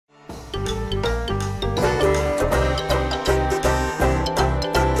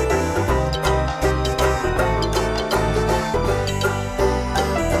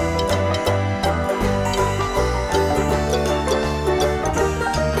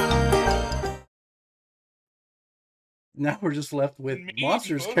Now we're just left with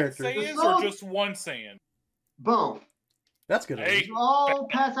monsters both characters. Saiyans or just one Saiyan? Both. That's good. Hey. You all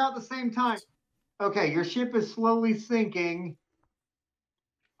pass out at the same time. Okay, your ship is slowly sinking.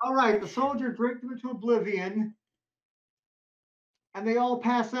 All right, the soldier drifts them into oblivion, and they all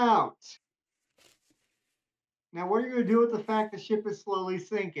pass out. Now, what are you going to do with the fact the ship is slowly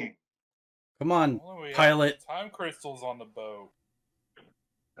sinking? Come on, Well, we pilot. have time crystals on the boat.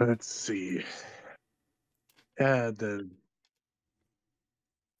 Let's see.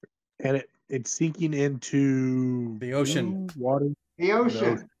 It's sinking into the ocean. Water. The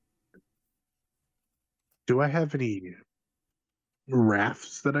ocean. Do I have any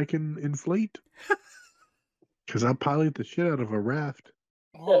rafts that I can inflate? Because I'll pilot the shit out of a raft.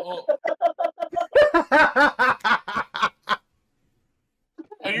 Are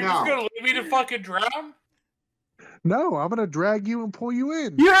you just gonna leave me to fucking drown? No, I'm gonna drag you and pull you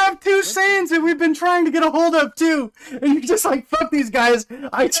in. You have two Saiyans that we've been trying to get a hold of too, and you're just like, fuck these guys.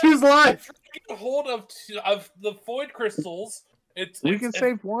 I choose life. Get a hold of the void crystals. We can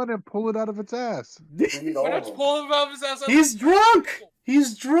save one and pull it out of its ass. Let's pull him out of his ass. He's drunk.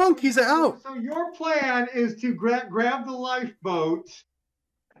 He's drunk. He's out. So your plan is to grab the lifeboat.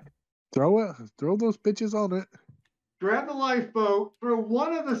 Throw those bitches on it. Grab the lifeboat, throw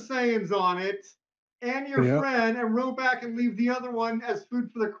one of the Saiyans on it, and your friend, and row back and leave the other one as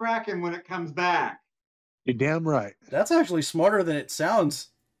food for the Kraken when it comes back. You're damn right. That's actually smarter than it sounds.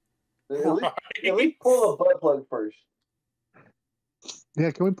 At least pull the butt plug first.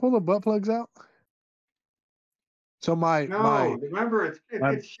 Yeah, can we pull the butt plugs out? So remember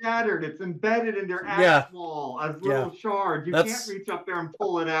it's shattered. It's embedded in their ass wall as little shards. You can't reach up there and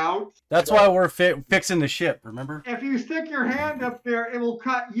pull it out. That's why we're fixing the ship. Remember? If you stick your hand up there, it will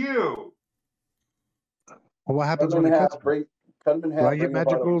cut you. Well, what happens when it cuts? Cut them in half. Do I get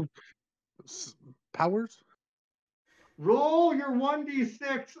magical powers? Roll your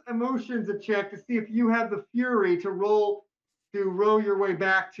 1d6 emotions a check to see if you have the fury to row your way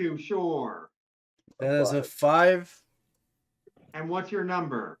back to shore. That is a 5. And what's your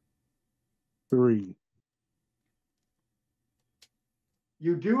number? 3.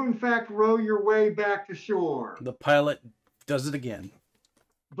 You do, in fact, row your way back to shore. The pilot does it again.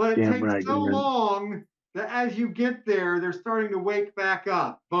 But it takes so long that as you get there, they're starting to wake back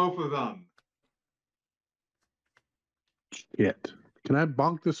up, both of them. Shit. Can I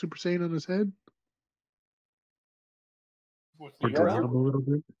bonk the Super Saiyan on his head? Or drown him a little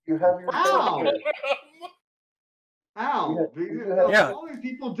bit? You have your Ow! Ow! Yeah. All these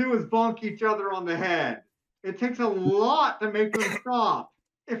people do is bonk each other on the head. It takes a lot to make them stop.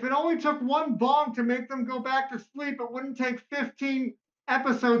 If it only took one bonk to make them go back to sleep, it wouldn't take 15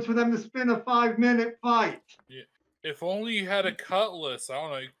 episodes for them to spin a 5-minute fight. Yeah. If only you had a cutlass, I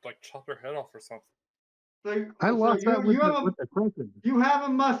don't know, like chop their head off or something. I lost that with the Kraken. You have a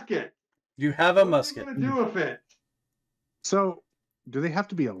musket. You have a musket. What are you going to do with it? So, do they have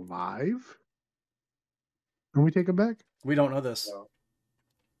to be alive? Can we take them back? We don't know this. No.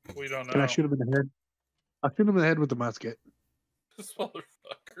 We don't know. Can I shoot him in the head? I'll shoot him in the head with the musket. This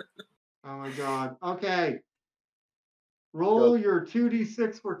motherfucker. Oh my god. Okay. Roll your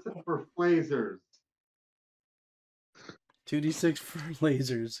 2d6 for lasers. 2d6 for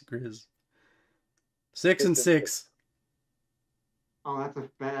lasers, Grizz. 6 and 6. Oh,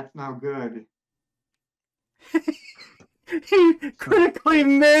 that's now good. He critically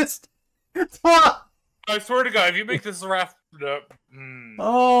missed. I swear to God, if you make this raft up.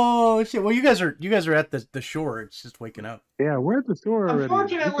 Oh shit! Well, you guys are at the shore. It's just waking up. Yeah, we're at the shore already.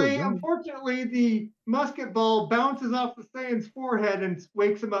 Unfortunately, the musket ball bounces off the Saiyan's forehead and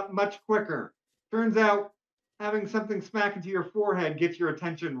wakes him up much quicker. Turns out, having something smack into your forehead gets your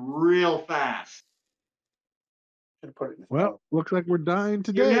attention real fast. Well, looks like we're dying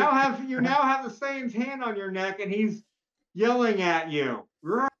today. You now have the Saiyan's hand on your neck, and he's yelling at you.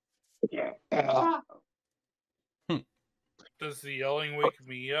 Does the yelling wake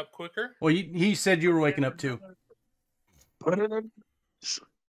me up quicker? Well, he said you were waking up too.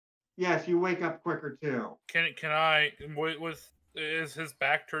 Yes, you wake up quicker too. Can I? Is his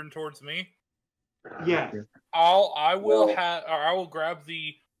back turned towards me? Yes. I will grab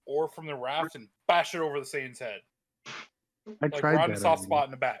the ore from the raft and bash it over the Saiyan's head. I tried right that. in the soft spot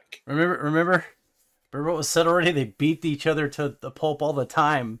in the back. Remember what was said already? They beat each other to the pulp all the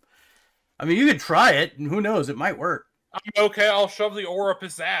time. I mean, you could try it, and who knows? It might work. Okay, I'll shove the ore up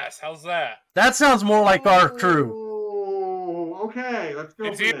his ass. How's that? That sounds more like our crew. Oh, okay. Let's go.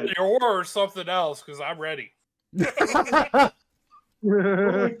 It's either the ore or something else, because I'm ready. Roll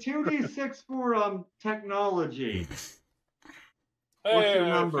 2d6 for technology. What's your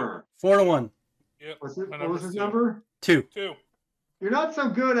number? 4 to 1. Yep. What was his number? 2. 2. You're not so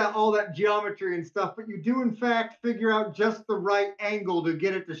good at all that geometry and stuff, but you do in fact figure out just the right angle to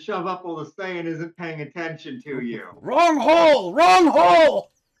get it to shove up while the Saiyan isn't paying attention to you. Wrong hole! Wrong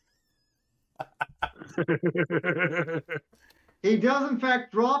hole! He does in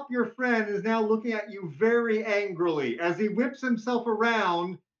fact drop your friend and is now looking at you very angrily. As he whips himself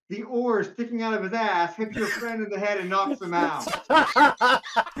around, the oar sticking out of his ass hits your friend in the head and knocks him out.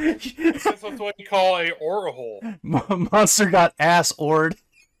 That's what you call a aura hole. Monster got ass ored.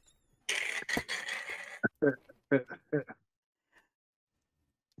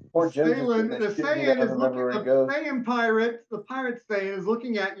 Poor Jim just Saiyan, did the that shit, he Saiyan doesn't is remember looking. where The it goes. Saiyan pirate, the pirate Saiyan, is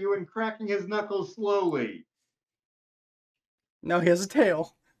looking at you and cracking his knuckles slowly. Now he has a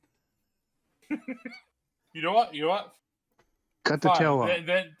tail. You know what? You know what? Cut the Fine. tail off.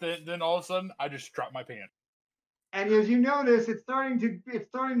 Then all of a sudden, I just drop my pants. And as you notice, it's starting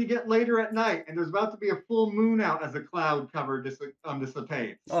to get later at night, and there's about to be a full moon out as the cloud cover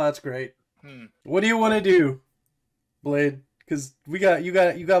dissipates. Oh, that's great. Hmm. What do you want to do, Blade? Because you got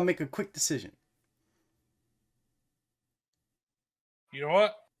to make a quick decision. You know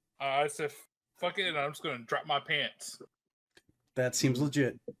what? I said, fuck it, and I'm just going to drop my pants. That seems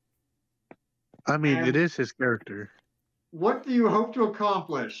legit. I mean, And- it is his character. What do you hope to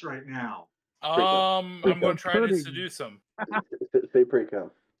accomplish right now? I'm going to try to Pudding. seduce him. Say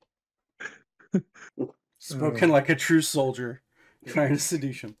pre-com. Spoken like a true soldier, trying to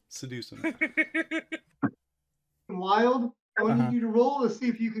seduce him. Wild, I Uh-huh. need you to roll to see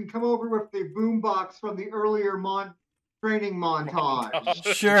if you can come over with the boombox from the earlier training montage.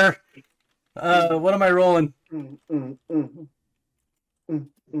 Sure. What am I rolling?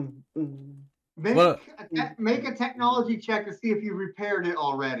 Make a technology check to see if you repaired it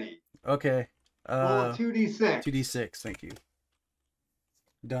already. Okay. Roll a 2d6. 2d6. Thank you.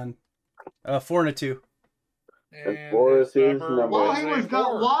 Done. 4 and a 2. And Boris his is number number- While was he a was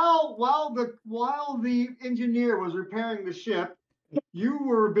 4. while the engineer was repairing the ship, you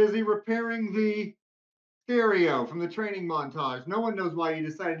were busy repairing the stereo from the training montage. No one knows why you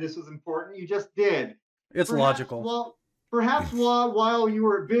decided this was important. You just did. It's logical. Perhaps while you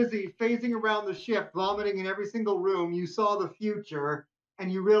were busy phasing around the ship, vomiting in every single room, you saw the future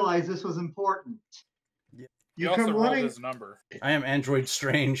and you realized this was important. Yeah. He You also come rolled running. his number. I am Android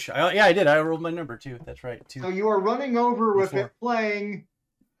Strange. Yeah, I did. I rolled my number too. That's right. 2. So you are running over with Before. it playing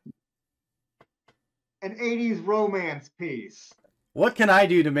an 80s romance piece. What can I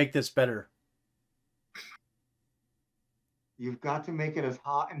do to make this better? You've got to make it as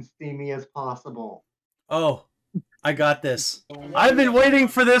hot and steamy as possible. Oh, I got this. I've been waiting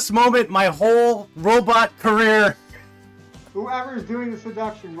for this moment my whole robot career. Whoever's doing the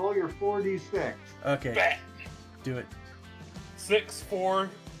seduction, roll your 4d6. Okay, Bet. do it. 6,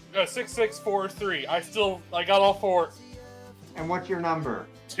 6, 4, 3. I got all 4. And what's your number?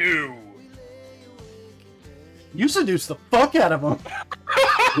 2. You seduced the fuck out of him.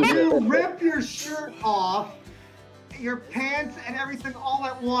 You rip your shirt off, your pants, and everything all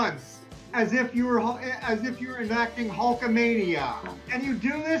at once, as if you were enacting Hulkamania. And you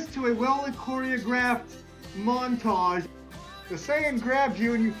do this to a well choreographed montage. The Saiyan grabs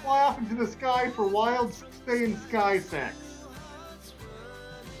you and you fly off into the sky for wild Saiyan sky sex.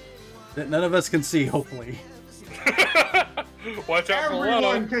 That none of us can see, hopefully. Watch out for Everyone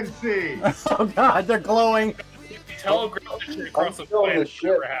love. can see. Oh god, they're glowing. Telegraph this shit across the feeling planet. the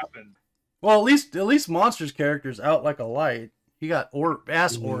shit. Never happened. Well, at least Monster's character's out like a light. He got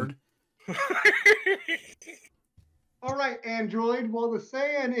ass ored. All right, Android. Well, the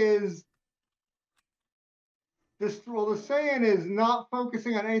Saiyan is not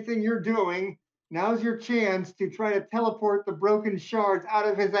focusing on anything you're doing. Now's your chance to try to teleport the broken shards out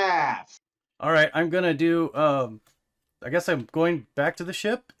of his ass. All right, I'm gonna do. I guess I'm going back to the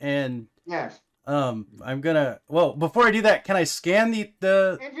ship, and Yes. I'm gonna. Well, before I do that, can I scan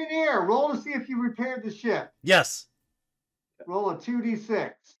the? Engineer, roll to see if you repaired the ship. Yes. Roll a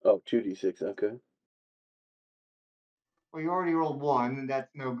 2d6. Oh, 2d6, okay. Well, you already rolled 1, and that's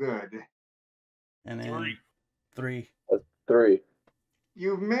no good. And then 3. 3. 3.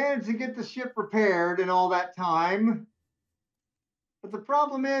 You've managed to get the ship repaired in all that time. But the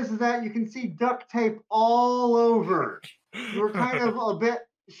problem is that you can see duct tape all over. You were kind of a bit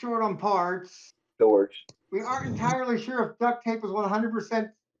short on parts. That works. We aren't entirely sure if duct tape is 100%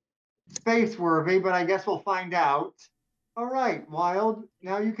 space worthy, but I guess we'll find out. All right, Wild.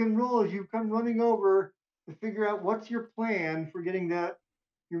 Now you can roll as you come running over to figure out what's your plan for getting the.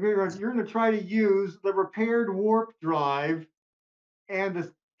 You're going to try to use the repaired warp drive and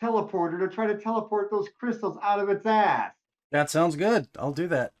the teleporter to try to teleport those crystals out of its ass. That sounds good. I'll do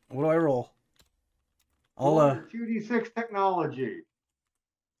that. What do I roll? I'll 2d6 technology.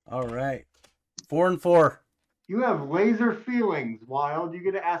 All right. 4 and 4. You have laser feelings, Wild. You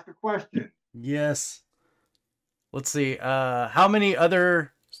get to ask a question. Yes. Let's see. How many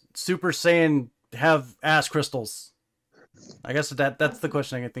other Super Saiyan have ass crystals? I guess that's the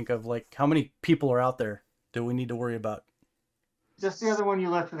question I can think of. Like, how many people are out there do we need to worry about? Just the other one you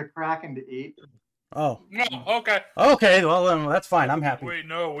left for the Kraken to eat. Oh. No, okay. Okay, well then that's fine. I'm happy. Wait,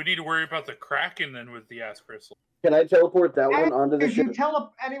 no, we need to worry about the Kraken then with the ass crystal. Can I teleport that one onto the ship?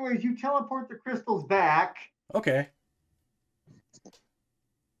 Anyways, you teleport the crystals back. Okay.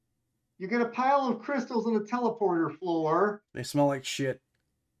 You get a pile of crystals on the teleporter floor. They smell like shit.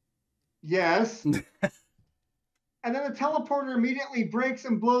 Yes. And then the teleporter immediately breaks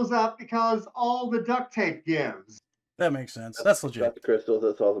and blows up because all the duct tape gives. That makes sense. That's legit. Got the crystals,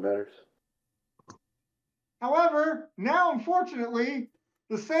 that's all that matters. However, now unfortunately,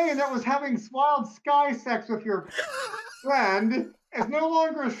 the Saiyan that was having wild sky sex with your friend is no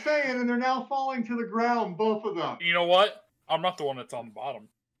longer a Saiyan, and they're now falling to the ground, both of them. You know what? I'm not the one that's on the bottom.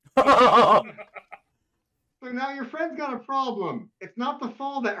 So now your friend's got a problem. It's not the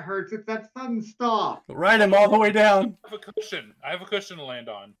fall that hurts, it's that sudden stop. Ride him all the way down. I have a cushion. I have a cushion to land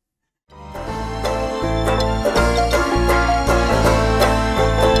on.